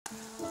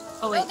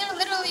Oh No, wait. they're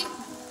literally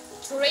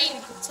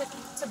trained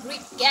to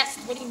breed guests.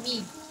 What do you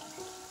mean?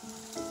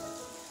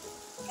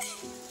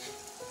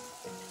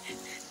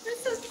 They're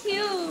so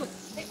cute.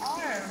 They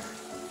are.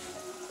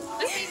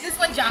 Let's name this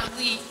one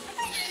Jangli.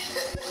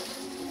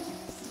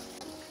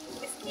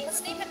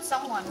 Let's name him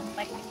someone.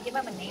 Like, give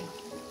him a name.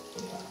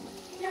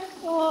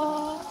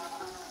 Oh.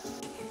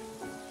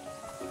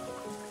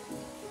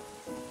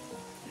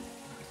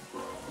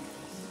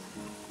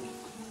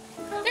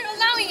 They're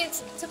allowing it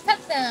to pet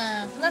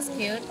them. That's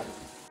cute.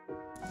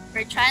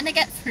 We're trying to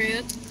get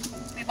fruit.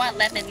 We want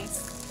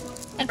lemons.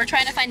 And we're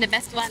trying to find the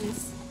best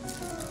ones.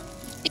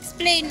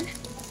 Explain.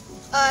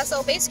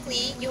 So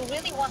basically, you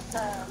really want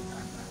the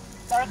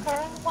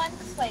darker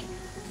ones. Like,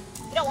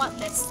 you don't want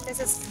this. This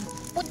is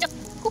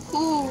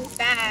cuckoo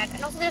bad.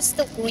 And also, there's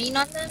still green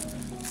on them.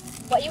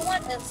 What you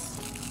want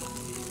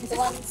is the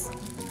ones.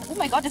 Oh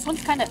my god, this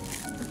one's kind of...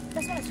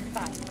 This one is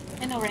fine.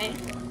 I know, right?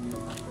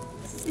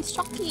 It's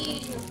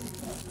chalky.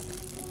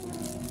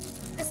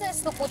 This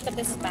is the food, but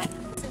this is bad.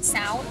 It's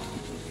sound.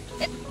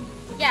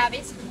 Yeah,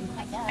 basically.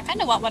 I I guess.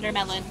 kind of want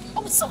watermelon.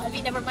 Oh, it's so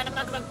heavy. Never mind. I'm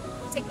not gonna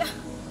take that.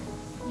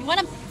 You want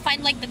to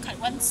find like the cut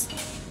ones?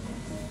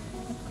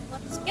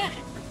 Yeah.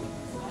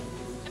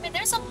 I mean,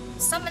 there's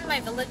some in my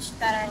village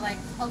that are like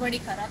already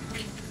cut up,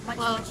 much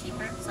Well, much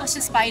cheaper. So Let's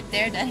just buy it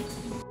there then.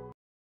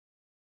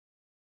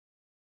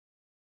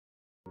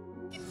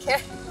 care.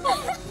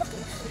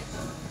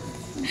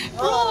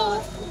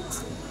 Oh.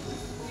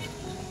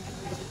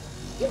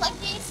 You like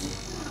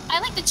these? I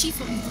like the cheap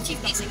ones. The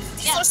cheap basics.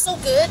 These are so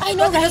good. I My know,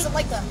 brother right? doesn't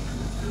like them.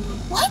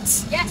 What?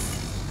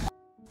 Yes.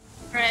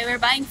 Alright, we're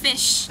buying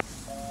fish.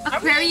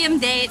 Aquarium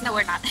date. No,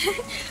 we're not. Do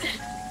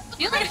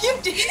you like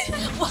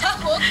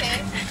Wow.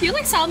 Okay. Do you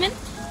like salmon?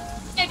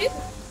 Yeah, dude.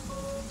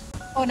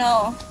 Oh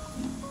no.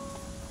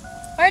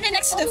 We're the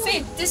next to the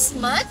fish. This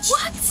much?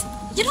 What?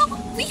 You know,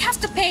 we have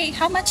to pay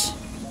how much?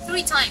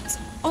 3 times.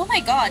 Oh my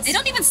god, they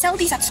don't even sell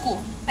these at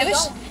school. I They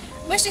wish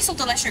don't. wish they sold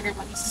the less sugar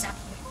ones.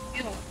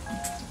 Ew.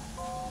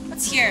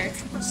 What's here?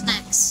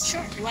 Snacks.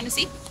 Sure. You want to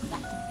see?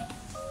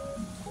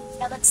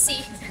 Yeah, let's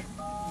see.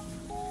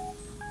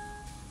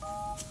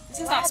 This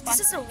is Wow, not this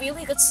is a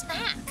really good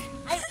snack.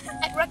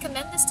 I'd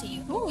recommend this to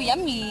you. Ooh,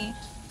 yummy.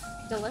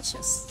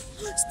 Delicious.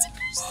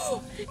 Stickers.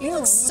 It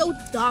looks so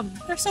dumb.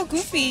 They're so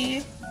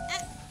goofy.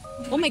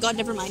 Oh my god,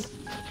 never mind.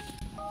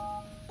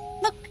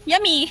 Look,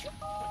 yummy.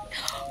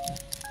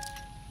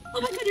 Oh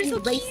my god, they're so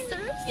cute.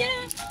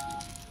 Yeah.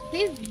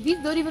 These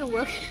don't even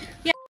work.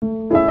 Yeah.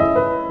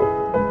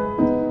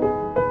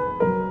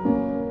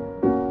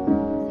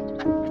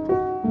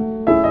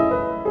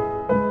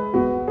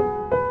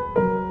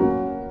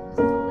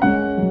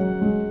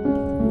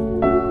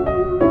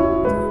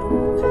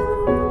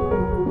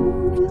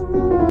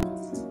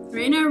 We're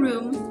in our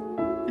room.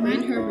 We're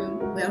in her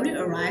room. We already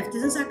arrived.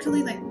 This is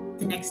actually like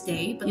the next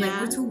day, but like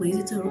Yeah. we're too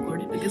lazy to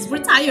record it because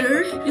we're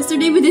tired.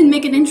 Yesterday we didn't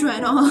make an intro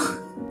at all.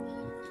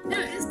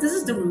 This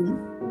is the room.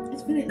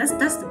 It's really that's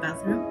the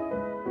bathroom.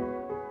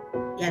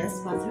 Yeah, that's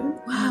the bathroom.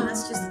 Wow. And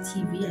that's just the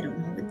TV. I don't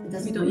know, but it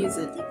doesn't We don't use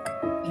it.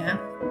 Yeah.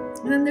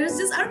 And then there's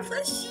just our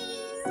plushies.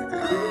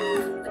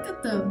 Oh, look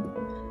at them.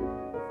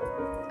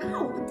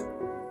 Ow! What the...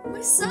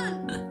 My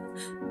son.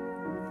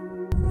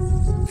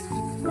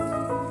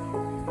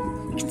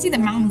 You can see the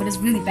mountain, but it's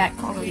really bad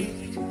quality.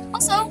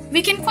 Also,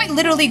 we can quite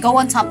literally go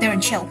on top there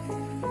and chill.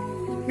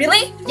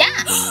 Really?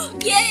 Yeah!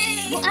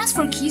 Yay! We'll ask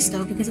for keys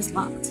though, because it's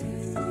locked.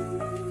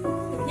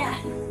 Yeah.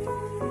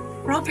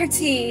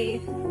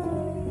 Property.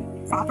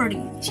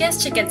 Property. She has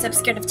chickens. I'm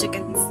scared of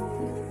chickens.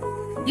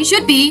 You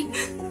should be.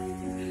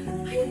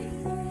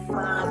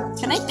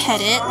 Can I pet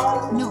it?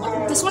 No,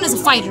 this one is a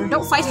fighter.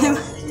 Don't fight him.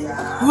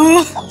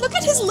 Look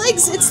at his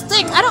legs. It's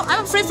thick.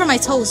 I'm afraid for my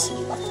toes.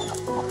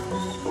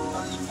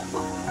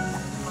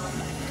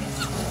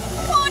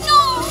 Oh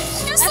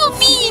no! You're so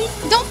mean.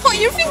 Don't point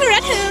your finger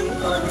at him.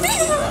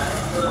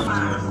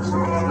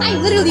 I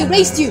literally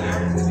raised you.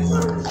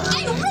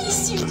 I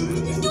raised you.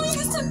 You're doing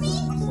this to me.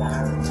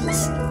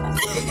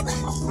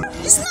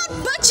 He's not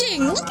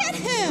budging. Look at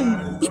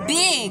him. Be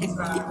big.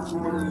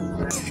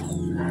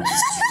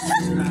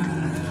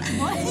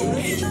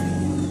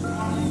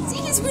 See,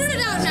 he's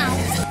weirded out now.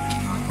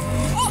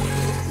 Oh.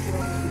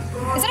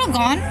 Is it all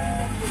gone?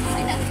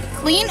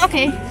 Clean?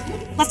 Okay.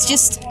 Let's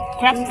just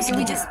grab. So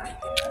we just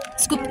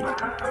scoop.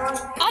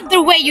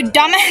 Other way, you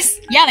dumbass.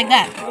 Yeah, like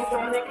that.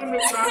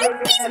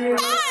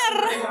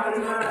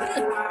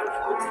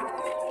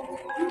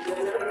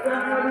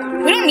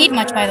 We don't need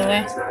much, by the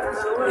way.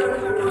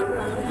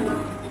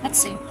 Let's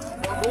see.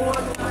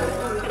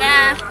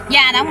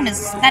 Yeah,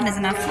 that is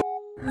enough.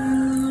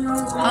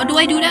 How do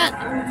I do that?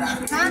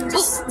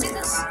 Just do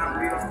this.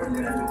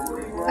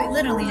 Quite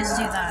literally, just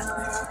do that.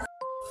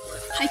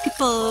 Hi,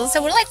 people.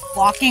 So we're like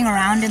walking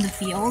around in the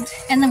field,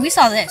 and then we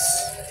saw this.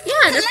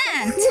 Yeah, The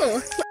land.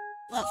 cool.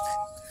 Look.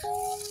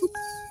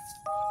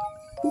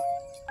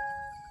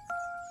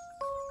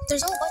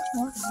 There's a whole bunch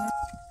more over here.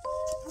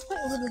 I'll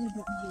quite literally don't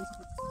know.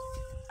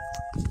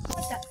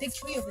 What's that big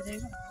tree over there?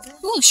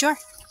 Ooh, sure.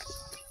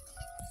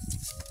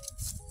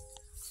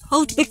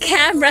 Hold the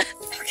camera.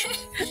 Okay.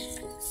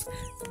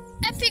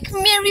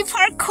 Mary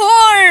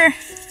parkour!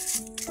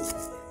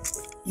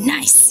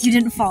 Nice, you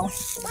didn't fall.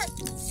 What?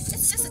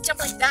 It's just a jump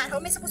like that. How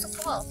am I supposed to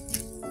fall?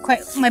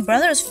 My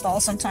brothers fall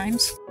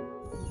sometimes.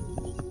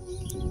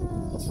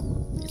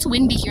 It's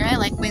windy here. I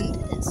like wind.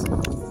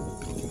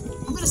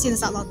 I'm gonna say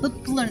this out loud.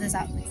 Blur this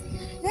out.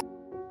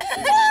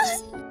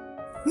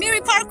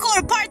 Miri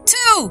parkour part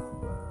 2!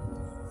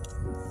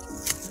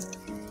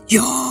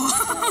 Yo!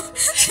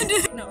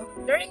 No.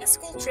 During a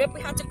school trip,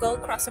 we had to go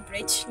across a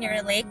bridge near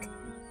a lake.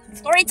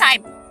 Story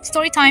time!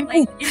 Story time.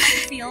 Like in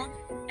the field,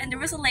 and there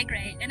was a lake,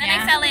 right? And then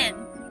I fell in.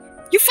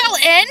 You fell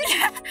in?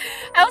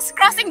 I was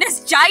crossing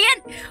this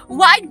giant,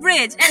 wide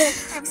bridge, and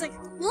I was like,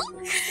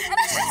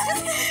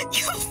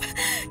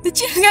 Did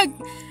you?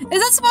 Is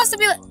that supposed to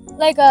be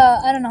like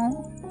a, I don't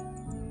know,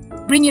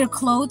 bring your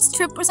clothes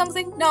trip or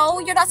something? no,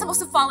 you're not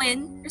supposed to fall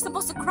in. You're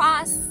supposed to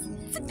cross.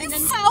 And then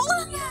fell?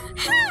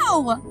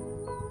 How?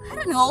 I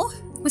don't know.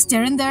 Was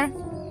Darren there?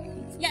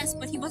 Yes,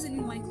 but he wasn't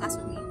in my class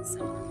with me,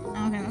 so.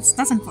 Okay,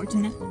 that's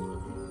unfortunate.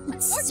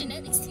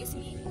 Unfortunate, excuse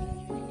me.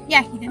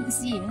 Yeah, he didn't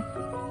see you.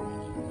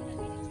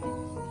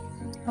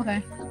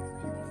 Okay.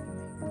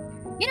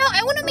 You know,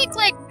 I want to make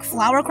like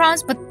flower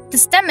crowns, but the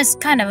stem is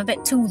kind of a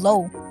bit too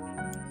low.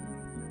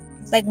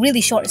 Like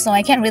really short, so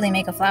I can't really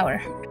make a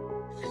flower.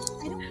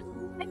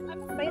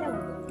 I'm afraid I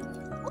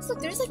will. Also,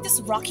 there's like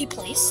this rocky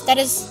place that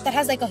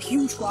has like a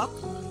huge rock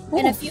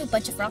and a few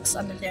bunch of rocks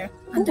under there.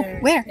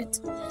 Where? It.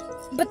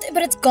 But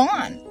it's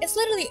gone. It's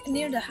literally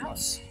near the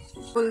house.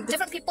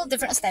 Different people,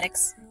 different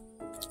aesthetics.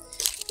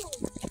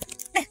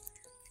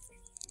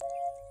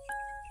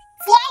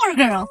 Flower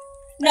girl.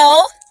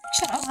 No.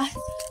 Shut up.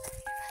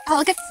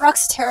 I'll get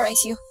rocks to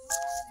terrorize you.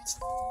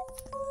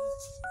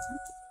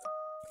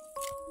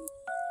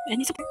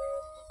 Any support?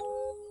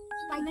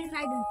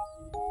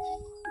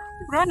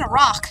 We're on a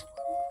rock.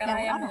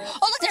 Yeah,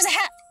 oh look, there's a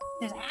hat.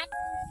 There's a hat.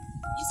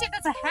 You say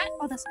that's a hat?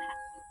 Oh, that's a hat.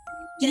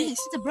 Yes.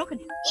 It's a broken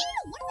hat.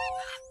 Ew, what is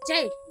that?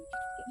 Jay,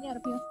 get me out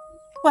of here.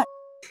 What?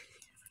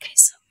 Okay,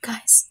 so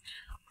guys,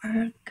 we're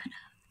gonna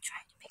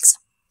try to make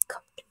some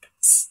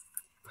cupcakes.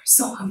 We're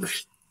so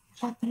hungry.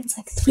 But it's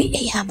like 3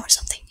 a.m. or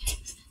something.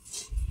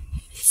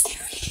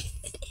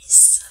 It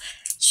is.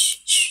 Shh,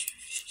 shh,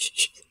 shh,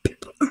 shh.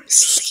 People are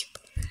asleep.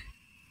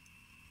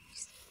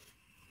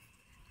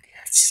 Okay,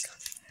 let's just go.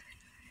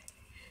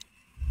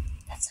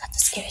 That's not the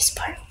scariest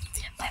part.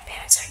 My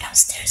parents are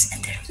downstairs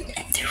and their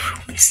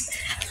room is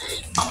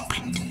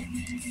opened.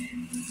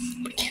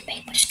 We can't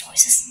make much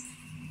noises.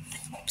 I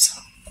hope so.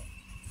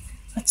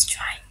 Let's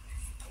try.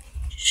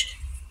 Shh.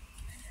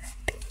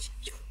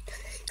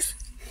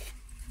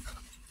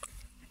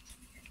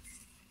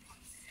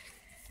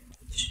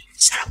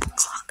 Shut up,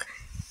 clock.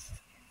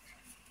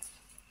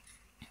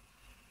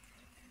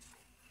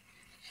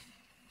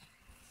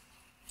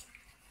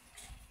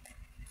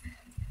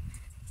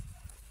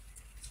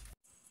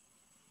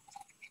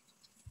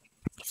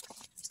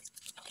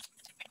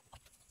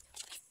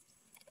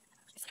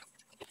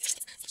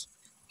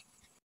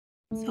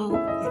 So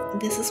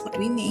this is what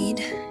we made.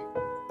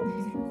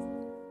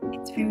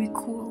 It's very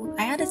cool.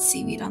 I added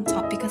seaweed on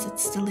top because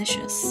it's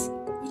delicious.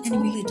 And it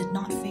really did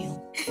not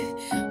fail.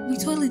 We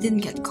totally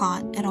didn't get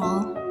caught at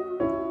all.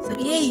 So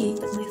yay!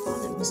 But my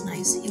father was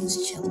nice. He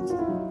was chill.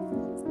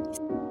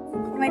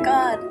 Oh my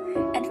god.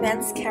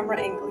 Advanced camera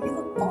angle. You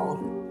look bald.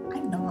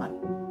 I'm not.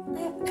 I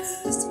have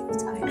just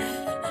time.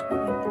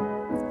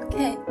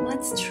 Okay,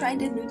 let's try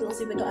the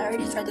noodles even though I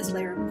already tried this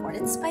layer before.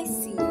 It's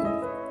spicy.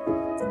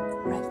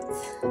 Right.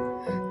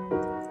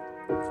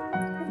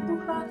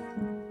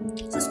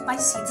 This is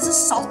spicy. This is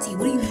salty.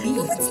 What do you mean?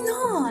 No, it's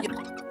not.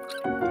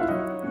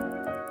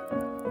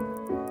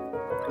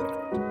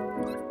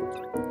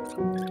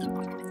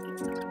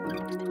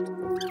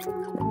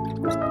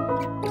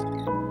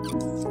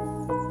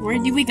 Where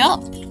do we go?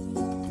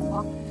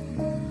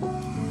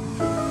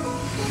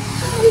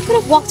 We could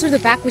have walked through the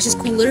back, which is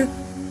cooler.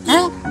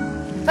 Huh?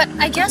 But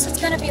I guess it's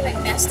gonna be like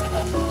nasty.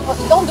 Well,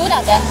 don't do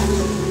that then.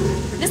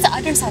 This is the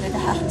other side of the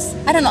house.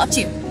 I don't know, up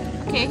to you.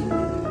 Okay.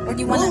 Or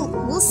do you wanna?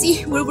 We'll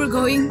see where we're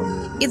going.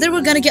 Either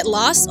we're gonna get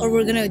lost or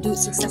we're gonna do it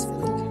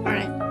successfully.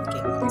 Alright.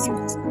 Okay, let's do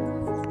this.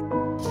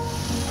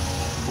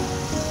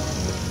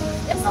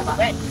 It's not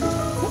bad.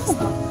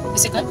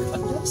 Is it good?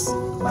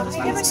 What is this?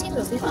 I've never seen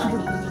this before.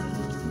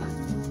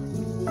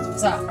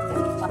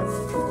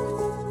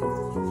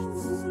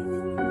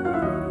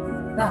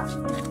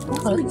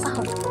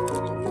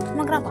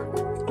 Emang kenapa?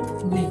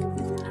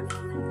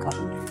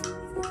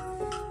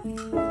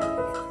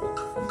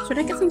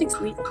 Should I get something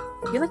sweet?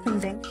 You like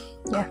something?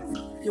 Yeah.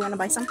 You wanna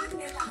buy some?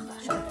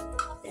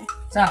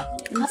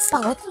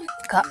 Apa?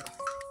 Kak.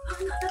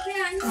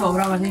 Oh,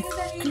 berapa sih?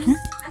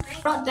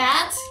 Brought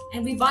that,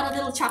 and we bought a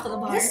little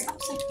chocolate bar. This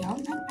upside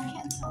down? I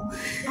can't tell.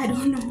 I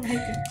don't know.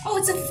 Oh,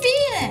 it's a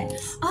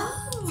phoenix! Oh.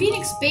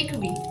 Phoenix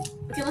Bakery.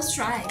 Okay, let's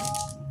try.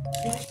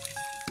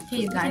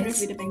 Hey, you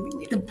guys.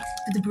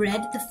 The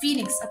bread, the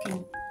phoenix.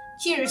 Okay.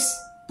 Cheers.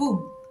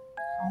 Boom.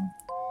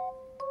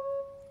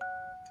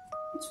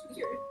 It's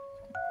weird.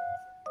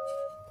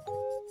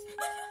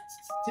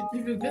 Did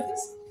you do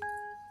this?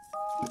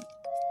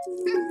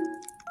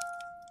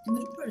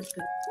 is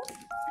good.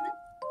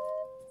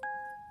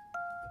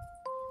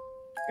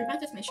 Your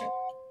back is my shirt.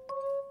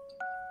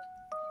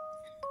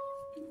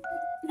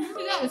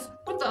 You guys,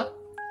 what the?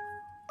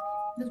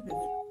 That's pretty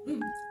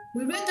good.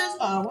 We rate this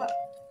what?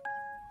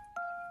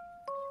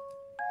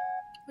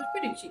 It's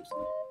pretty cheap.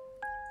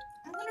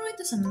 I'm gonna rate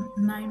this a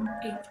 9,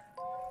 8,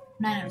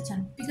 9 out of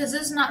 10 because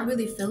it's not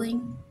really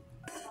filling.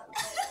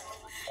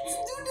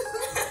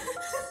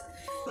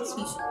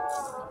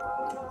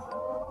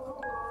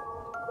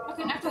 I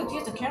can actually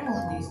taste the caramel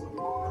in these.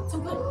 So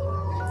good.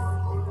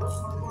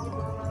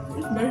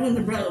 It's better than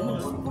the bread.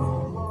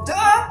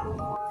 Duh!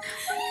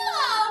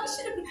 Yeah, we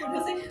should have been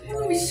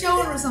like, we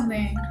shown or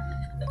something.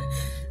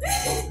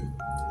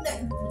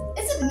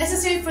 Is it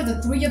necessary for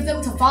the 3 of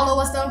them to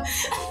follow us though?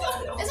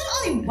 Isn't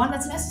only one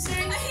that's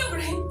necessary? I know,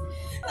 right?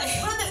 Like,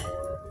 what are the...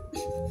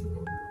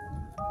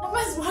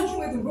 Nobody's walking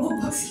with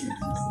Robux here.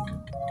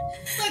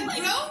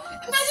 Like, bro,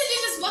 imagine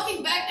you're just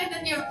walking back and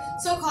then your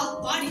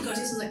so-called bodyguard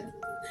is just like...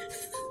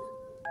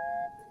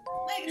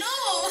 Like, no!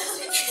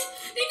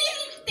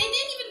 They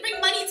didn't even bring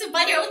money to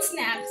buy their own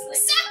snacks. Like,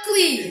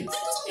 Exactly!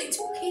 That was only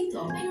 2K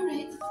though. I know,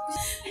 right?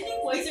 I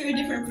think boys are a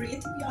different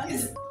breed, to be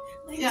honest.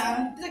 Like,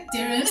 yeah, like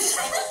Darren.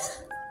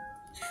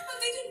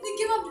 They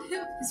give up to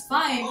him. It's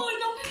fine. Oh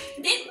no,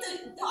 the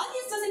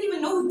audience doesn't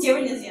even know who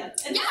Darren is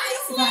yet. And Yeah,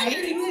 it's fine.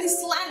 He's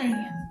slandering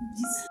him.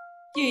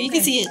 Here, you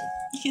can see it.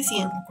 You can see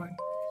it.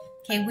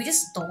 Okay, we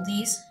just stole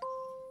these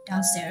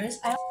downstairs.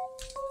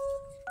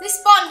 They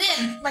spawned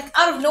in, like,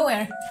 out of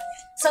nowhere.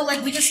 So,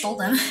 like, we just stole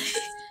them.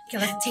 Okay,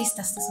 let's taste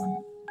test this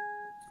one.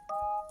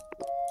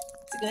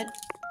 It's good.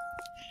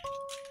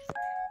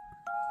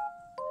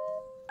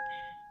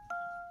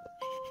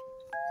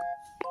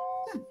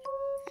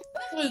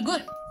 Really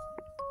good.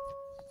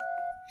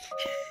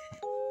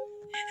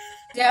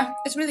 Yeah,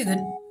 it's really good.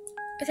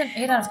 It's an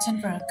 8 out of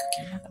 10 for a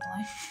cookie, not gonna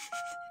lie.